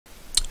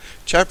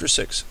Chapter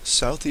 6,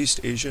 Southeast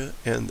Asia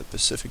and the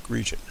Pacific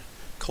Region,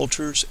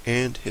 Cultures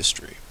and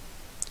History.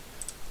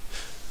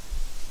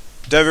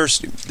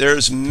 Diversity.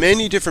 There's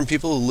many different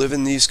people who live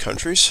in these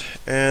countries,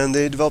 and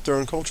they developed their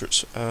own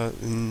cultures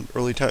in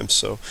early times.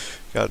 So,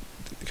 got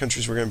the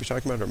countries we're going to be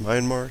talking about are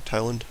Myanmar,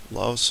 Thailand,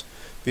 Laos,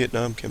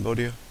 Vietnam,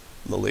 Cambodia,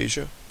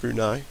 Malaysia,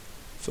 Brunei,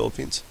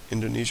 Philippines,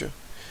 Indonesia,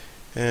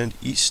 and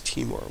East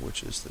Timor,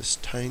 which is this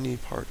tiny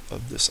part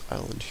of this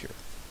island here.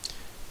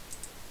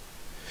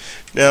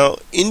 Now,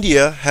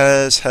 India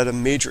has had a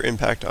major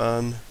impact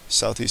on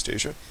Southeast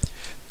Asia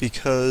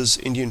because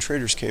Indian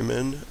traders came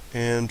in,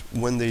 and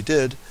when they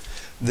did,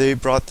 they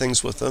brought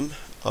things with them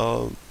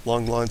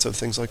along the lines of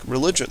things like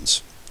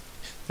religions.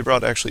 They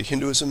brought actually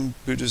Hinduism,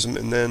 Buddhism,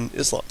 and then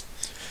Islam.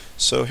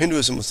 So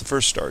Hinduism was the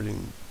first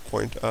starting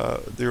point,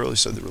 the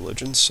earliest of the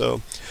religions.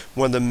 So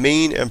one of the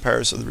main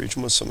empires of the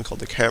region was something called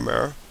the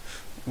Khmer.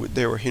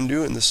 They were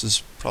Hindu, and this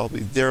is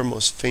probably their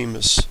most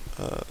famous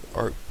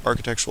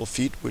architectural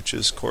feat, which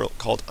is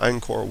called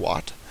Angkor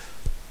Wat,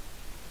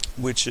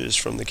 which is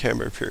from the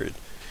Khmer period,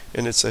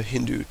 and it's a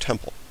Hindu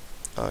temple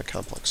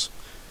complex.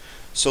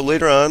 So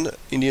later on,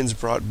 Indians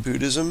brought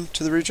Buddhism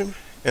to the region,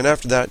 and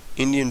after that,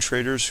 Indian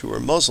traders who were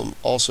Muslim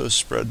also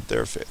spread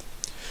their faith.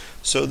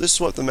 So this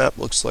is what the map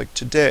looks like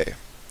today.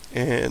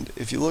 And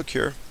if you look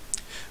here,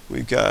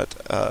 we've got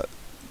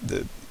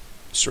the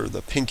sort of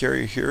the pink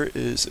area here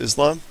is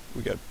Islam.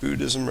 We got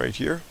Buddhism right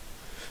here.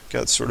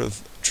 Got sort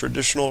of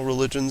traditional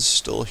religions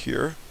still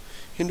here.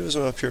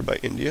 Hinduism up here by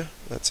India.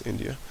 That's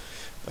India.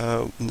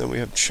 And then we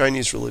have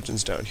Chinese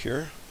religions down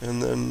here.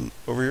 And then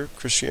over here,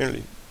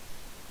 Christianity.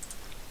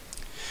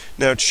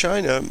 Now,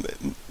 China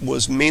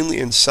was mainly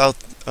in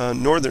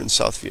northern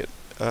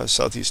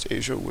Southeast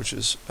Asia, which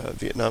is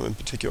Vietnam in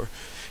particular.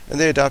 And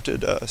they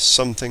adopted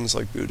some things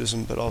like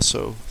Buddhism, but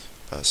also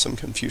some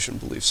Confucian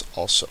beliefs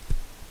also.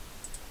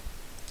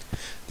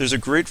 There's a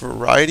great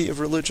variety of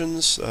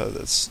religions.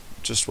 That's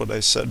just what I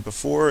said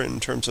before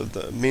in terms of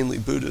the mainly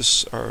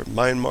Buddhists are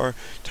Myanmar,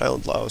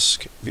 Thailand, Laos,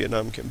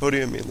 Vietnam,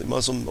 Cambodia, mainly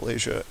Muslim,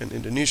 Malaysia, and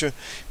Indonesia,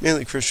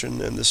 mainly Christian,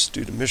 and this is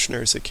due to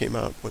missionaries that came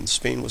out when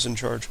Spain was in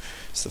charge.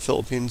 It's the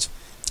Philippines,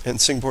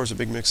 and Singapore is a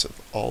big mix of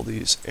all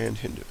these and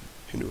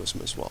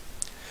Hinduism as well.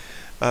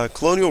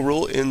 Colonial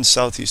rule in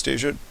Southeast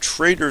Asia.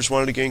 Traders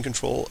wanted to gain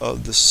control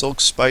of the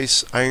silk,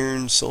 spice,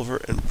 iron,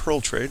 silver, and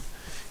pearl trade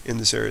in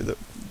this area that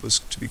was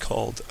to be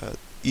called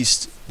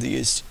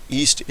the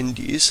East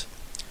Indies.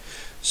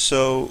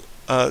 So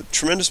a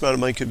tremendous amount of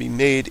money could be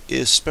made,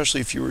 especially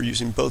if you were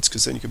using boats,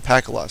 because then you could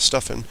pack a lot of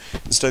stuff in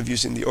instead of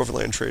using the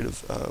overland trade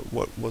of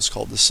what was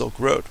called the Silk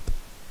Road.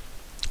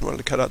 They wanted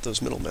to cut out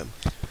those middlemen.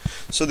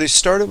 So they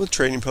started with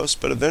trading posts,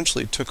 but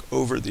eventually took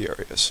over the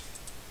areas.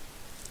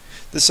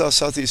 This is how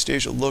Southeast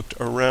Asia looked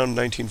around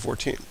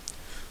 1914.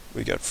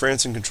 We got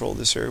France in control of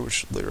this area,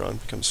 which later on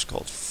becomes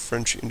called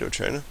French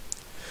Indochina.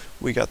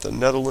 We got the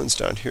Netherlands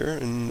down here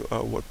in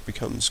what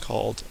becomes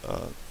called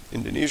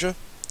Indonesia,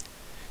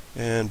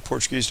 and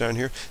Portuguese down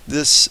here.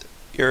 This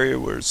area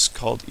was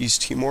called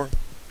East Timor.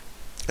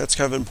 That's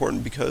kind of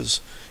important because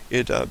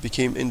it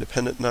became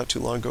independent not too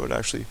long ago. It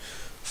actually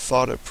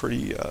fought a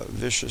pretty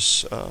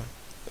vicious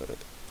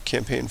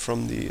campaign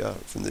from the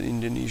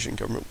Indonesian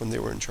government when they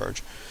were in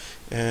charge,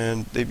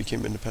 and they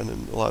became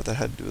independent. A lot of that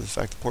had to do with the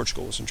fact that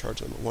Portugal was in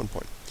charge of them at one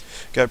point.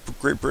 Got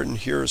Great Britain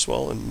here as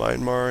well, in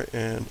Myanmar,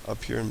 and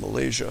up here in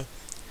Malaysia,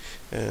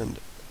 and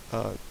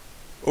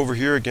over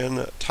here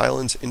again,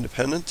 Thailand's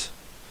independent,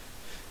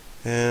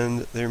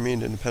 and they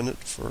remained independent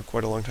for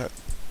quite a long time.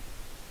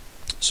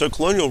 So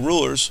colonial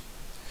rulers,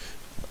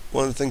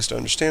 one of the things to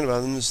understand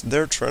about them is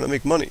they're trying to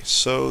make money.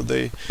 So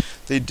they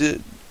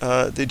did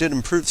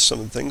improve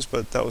some of the things,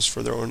 but that was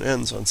for their own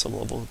ends on some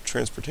level.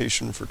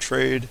 Transportation for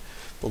trade,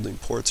 building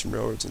ports and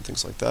railroads and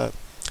things like that.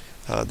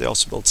 They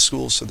also built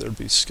schools so there'd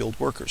be skilled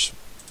workers.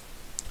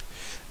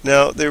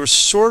 Now, they were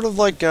sort of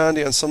like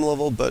Gandhi on some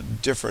level,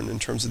 but different in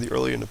terms of the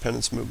early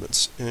independence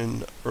movements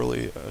in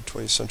early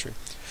 20th century.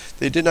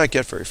 They did not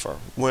get very far.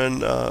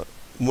 When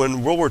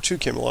World War II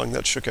came along,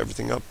 that shook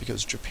everything up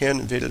because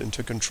Japan invaded and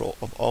took control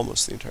of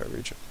almost the entire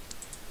region.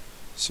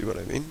 See what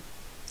I mean?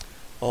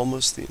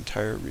 Almost the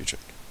entire region.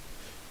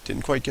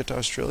 Didn't quite get to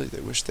Australia.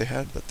 They wished they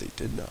had, but they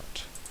did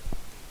not.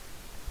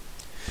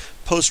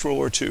 Post-World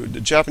War II, the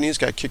Japanese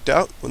got kicked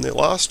out when they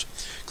lost.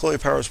 Colonial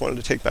powers wanted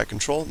to take back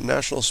control.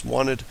 Nationalists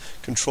wanted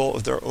control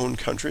of their own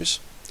countries.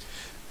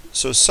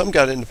 So some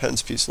got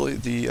independence peacefully,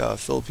 the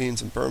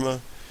Philippines and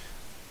Burma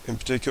in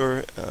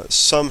particular.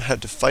 Some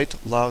had to fight: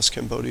 Laos,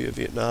 Cambodia,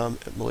 Vietnam,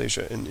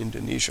 Malaysia, and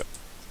Indonesia.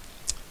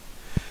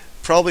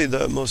 Probably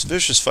the most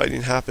vicious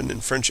fighting happened in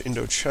French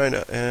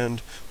Indochina, and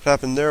what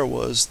happened there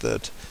was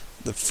that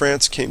the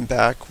France came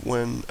back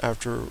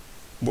after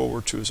World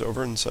War II was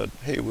over and said,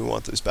 hey, we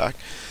want this back.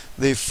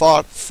 They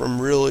fought from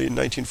really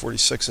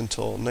 1946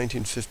 until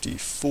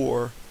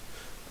 1954,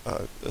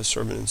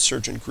 sort of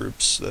insurgent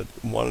groups that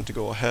wanted to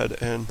go ahead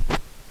and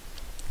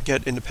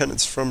get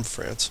independence from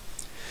France.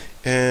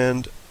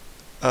 And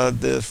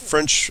the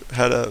French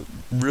had a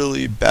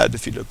really bad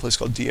defeat at a place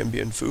called Dien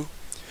Bien Phu,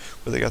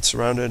 where they got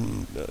surrounded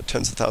and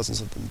tens of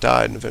thousands of them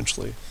died, and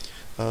eventually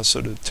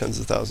so did tens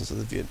of thousands of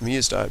the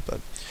Vietnamese died,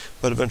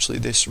 but eventually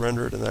they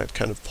surrendered, and that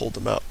kind of pulled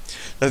them out.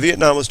 Now,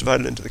 Vietnam was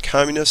divided into the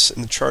communists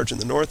in the charge in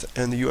the north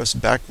and the U.S.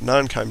 backed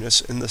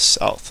non-communists in the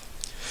south.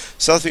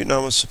 South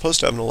Vietnam was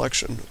supposed to have an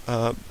election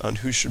on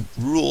who should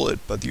rule it,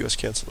 but the U.S.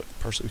 canceled it,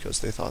 partially because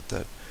they thought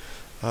that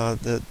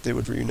they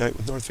would reunite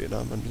with North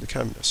Vietnam under the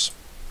communists.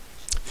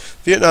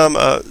 Vietnam,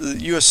 the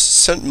U.S.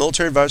 sent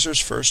military advisors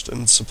first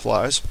and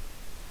supplies.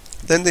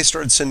 Then they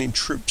started sending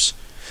troops,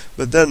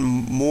 but then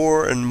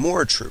more and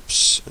more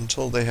troops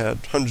until they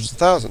had hundreds of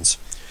thousands.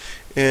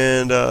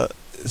 And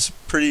it's a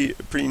pretty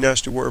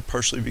nasty war,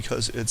 partially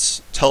because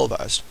it's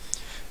televised.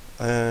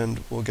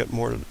 And we'll get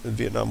more to the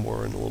Vietnam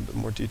War in a little bit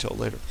more detail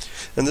later.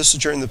 And this is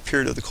during the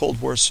period of the Cold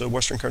War, so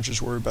Western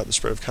countries worried about the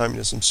spread of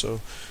communism.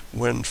 So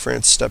when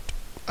France stepped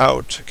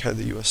out, kind of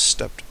the U.S.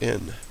 stepped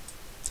in.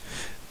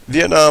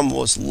 Vietnam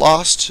was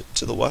lost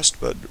to the West,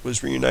 but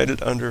was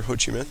reunited under Ho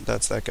Chi Minh.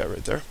 That's that guy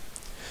right there.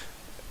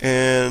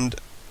 And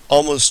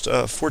almost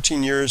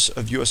 14 years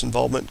of U.S.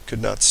 involvement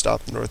could not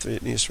stop the North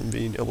Vietnamese from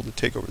being able to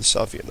take over the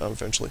South Vietnam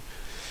eventually.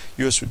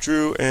 U.S.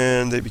 withdrew,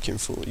 and they became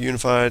fully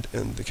unified,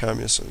 and the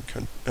communists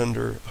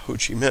under Ho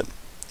Chi Minh.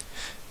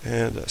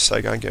 And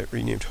Saigon got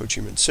renamed Ho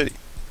Chi Minh City.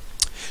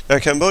 Now,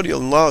 Cambodia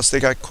and Laos, they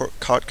got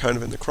caught kind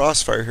of in the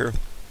crossfire here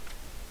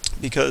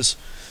because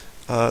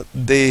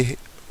they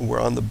were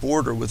on the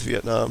border with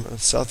Vietnam,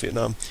 South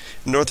Vietnam.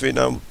 In North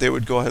Vietnam, they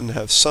would go ahead and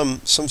have some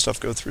stuff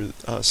go through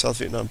South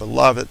Vietnam, but a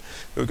lot of it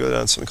would go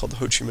down something called the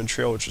Ho Chi Minh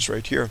Trail, which is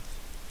right here.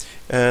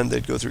 And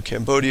they'd go through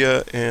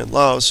Cambodia and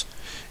Laos,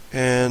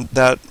 and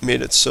that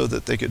made it so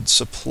that they could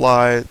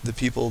supply the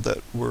people that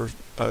were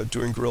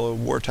doing guerrilla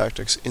war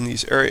tactics in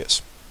these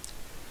areas.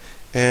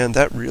 And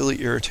that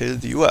really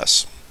irritated the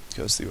U.S.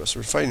 because the U.S.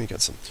 were fighting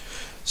against them.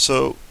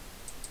 So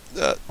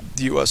the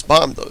U.S.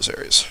 bombed those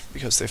areas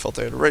because they felt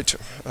they had a right to,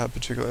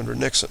 particularly under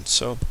Nixon.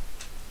 So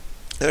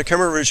at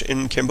Khmer Rouge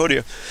in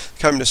Cambodia, the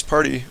Communist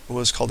Party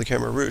was called the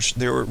Khmer Rouge.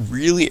 They were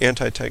really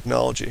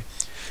anti-technology.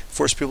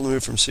 Forced people to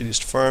move from cities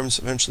to farms.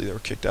 Eventually they were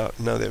kicked out,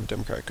 and now they have a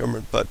democratic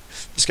government. But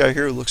this guy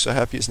here who looks so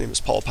happy, his name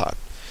is Pol Pot.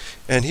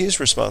 And he's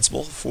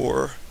responsible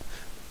for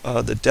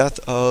the death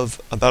of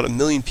about 1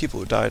 million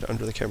people who died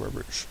under the Khmer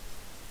Rouge.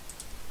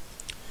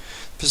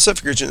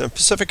 Pacific region. The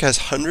Pacific has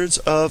hundreds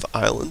of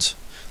islands.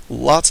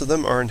 Lots of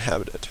them are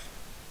inhabited.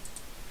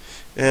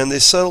 And they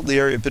settled the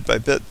area bit by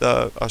bit.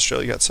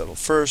 Australia got settled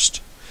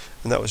first,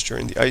 and that was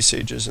during the Ice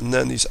Ages. And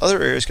then these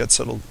other areas got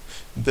settled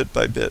bit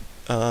by bit.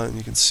 And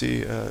you can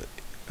see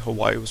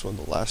Hawaii was one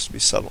of the last to be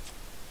settled.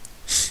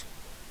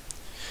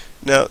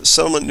 Now,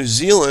 settlement New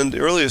Zealand, the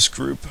earliest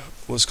group,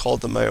 was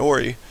called the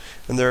Maori,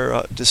 and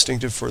they're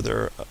distinctive for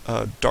their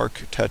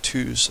dark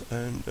tattoos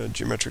and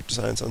geometric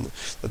designs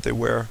that they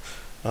wear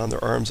on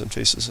their arms and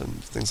faces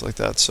and things like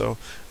that. So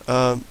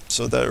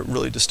they're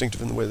really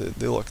distinctive in the way that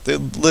they look. They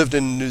lived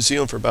in New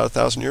Zealand for about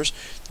 1,000 years.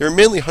 They were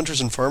mainly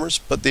hunters and farmers,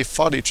 but they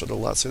fought each other a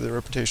lot, so they had a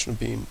reputation of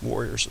being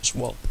warriors as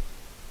well.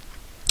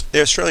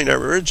 The Australian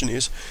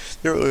Aborigines,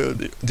 they were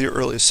the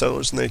earliest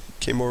settlers, and they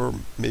came over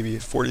maybe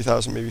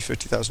 40,000, maybe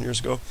 50,000 years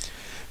ago.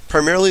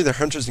 Primarily, they're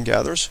hunters and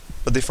gatherers,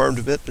 but they farmed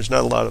a bit. There's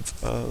not a lot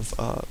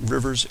of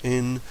rivers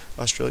in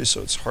Australia,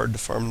 so it's hard to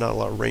farm. Not a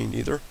lot of rain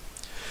either.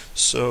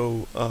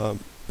 So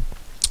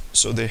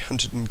they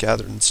hunted and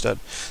gathered instead.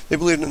 They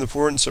believed in the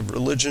importance of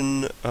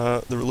religion,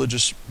 the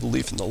religious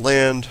belief in the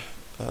land,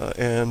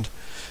 and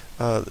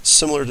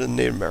similar to the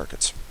Native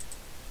Americans.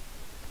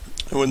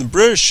 And when the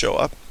British show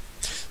up,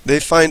 they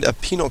find a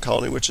penal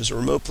colony, which is a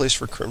remote place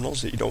for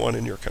criminals that you don't want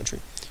in your country.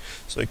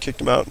 So they kicked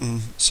them out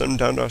and sent them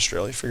down to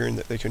Australia, figuring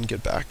that they couldn't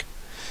get back.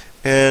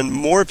 And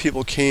more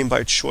people came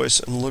by choice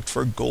and looked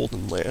for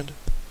golden land.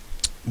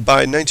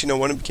 By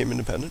 1901, it became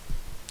independent.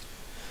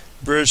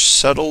 British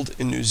settled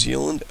in New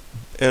Zealand,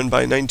 and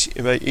by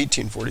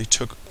 1840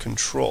 took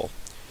control.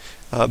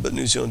 But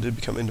New Zealand did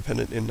become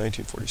independent in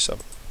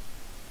 1947.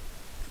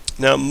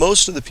 Now,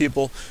 most of the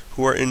people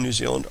who are in New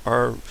Zealand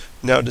are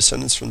now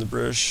descendants from the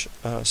British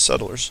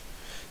settlers.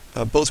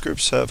 Both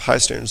groups have high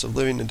standards of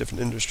living in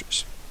different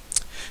industries.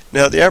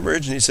 Now, the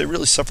Aborigines, they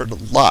really suffered a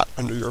lot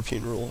under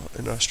European rule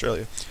in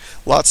Australia.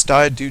 Lots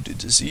died due to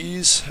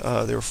disease.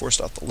 They were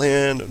forced off the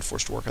land and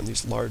forced to work on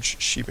these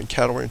large sheep and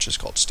cattle ranches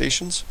called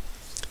stations.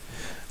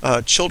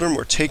 Children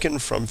were taken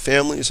from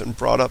families and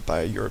brought up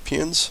by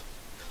Europeans.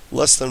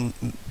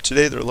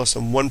 Today they're less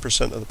than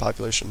 1% of the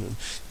population, and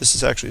this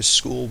is actually a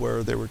school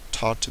where they were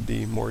taught to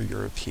be more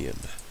European.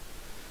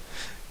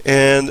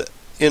 And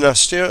in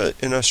Australia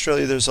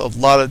there's a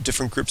lot of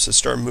different groups that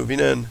start moving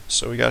in.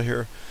 So we got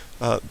here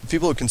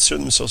people who consider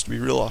themselves to be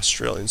real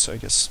Australians, so I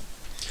guess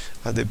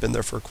they've been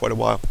there for quite a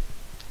while,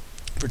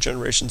 for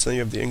generations. Then you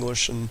have the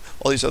English and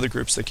all these other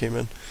groups that came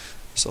in.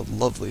 It's a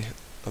lovely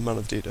amount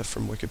of data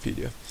from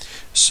Wikipedia.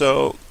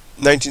 So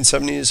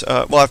 1970s,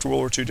 after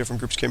World War II, different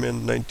groups came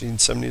in.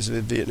 1970s,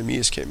 the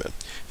Vietnamese came in.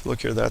 If you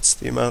look here, that's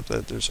the amount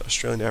that there's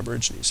Australian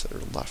Aborigines that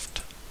are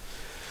left.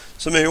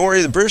 So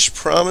Maori, the British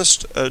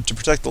promised to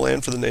protect the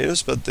land for the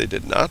natives, but they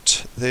did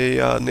not.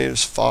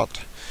 Natives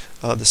fought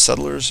the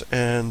settlers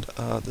and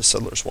the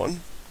settlers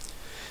won.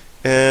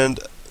 And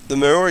the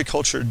Maori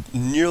culture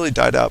nearly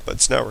died out, but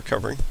it's now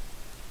recovering.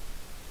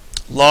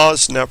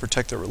 Laws now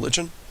protect their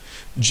religion.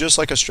 Just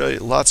like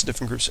Australia, lots of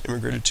different groups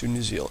immigrated to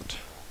New Zealand.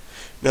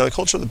 Now, the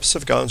culture of the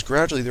Pacific Islands,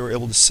 gradually they were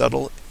able to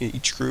settle in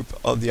each group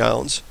of the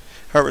islands.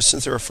 However,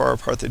 since they were far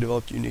apart, they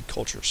developed unique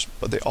cultures,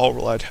 but they all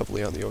relied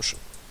heavily on the ocean.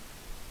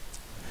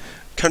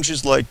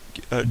 Countries like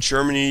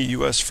Germany,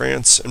 US,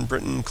 France, and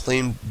Britain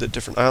claimed the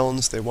different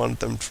islands. They wanted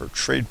them for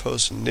trade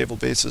posts and naval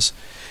bases.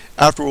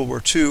 After World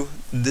War II,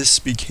 this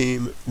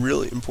became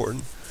really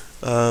important.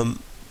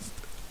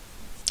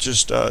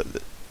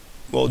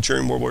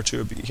 During World War II,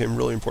 it became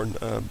really important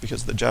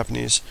because of the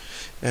Japanese,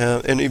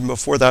 and even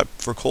before that,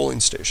 for coaling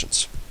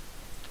stations.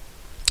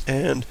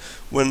 And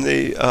when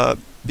they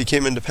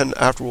became independent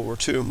after World War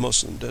II,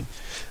 most of them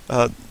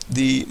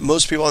did,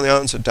 most people on the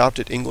islands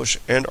adopted English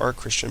and are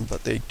Christian,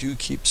 but they do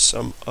keep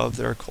some of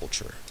their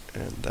culture,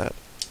 and that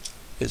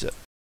is it.